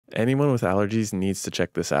Anyone with allergies needs to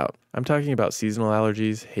check this out. I'm talking about seasonal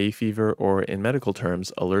allergies, hay fever, or in medical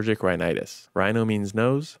terms, allergic rhinitis. Rhino means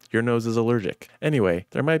nose, your nose is allergic. Anyway,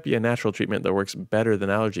 there might be a natural treatment that works better than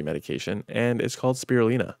allergy medication, and it's called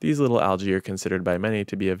spirulina. These little algae are considered by many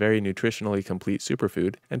to be a very nutritionally complete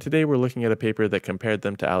superfood, and today we're looking at a paper that compared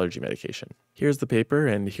them to allergy medication. Here's the paper,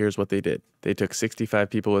 and here's what they did. They took 65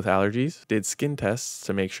 people with allergies, did skin tests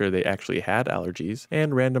to make sure they actually had allergies,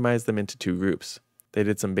 and randomized them into two groups. They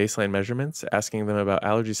did some baseline measurements, asking them about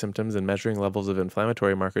allergy symptoms and measuring levels of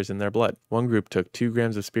inflammatory markers in their blood. One group took 2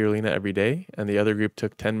 grams of spirulina every day, and the other group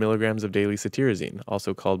took 10 milligrams of daily cetirizine,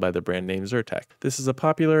 also called by the brand name Zyrtec. This is a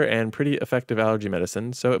popular and pretty effective allergy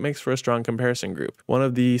medicine, so it makes for a strong comparison group. One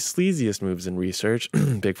of the sleaziest moves in research,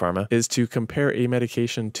 big pharma, is to compare a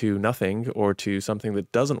medication to nothing or to something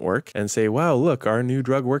that doesn't work and say, wow, look, our new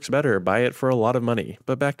drug works better, buy it for a lot of money.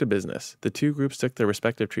 But back to business. The two groups took their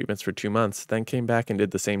respective treatments for 2 months, then came back and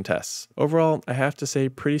did the same tests. Overall, I have to say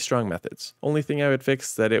pretty strong methods. Only thing I would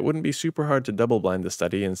fix is that it wouldn't be super hard to double blind the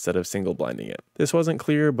study instead of single blinding it. This wasn't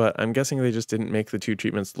clear, but I'm guessing they just didn't make the two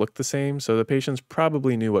treatments look the same, so the patients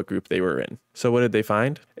probably knew what group they were in. So what did they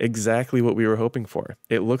find? Exactly what we were hoping for.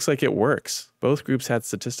 It looks like it works. Both groups had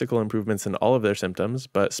statistical improvements in all of their symptoms,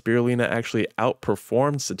 but spirulina actually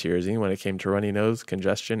outperformed cetirizine when it came to runny nose,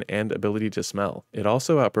 congestion, and ability to smell. It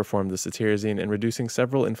also outperformed the cetirizine in reducing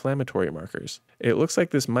several inflammatory markers. It looks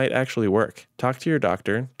like this might actually work. Talk to your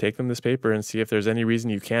doctor, take them this paper, and see if there's any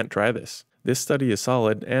reason you can't try this. This study is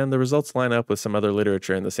solid, and the results line up with some other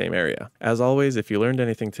literature in the same area. As always, if you learned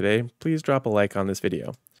anything today, please drop a like on this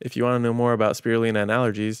video. If you want to know more about spirulina and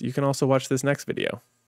allergies, you can also watch this next video.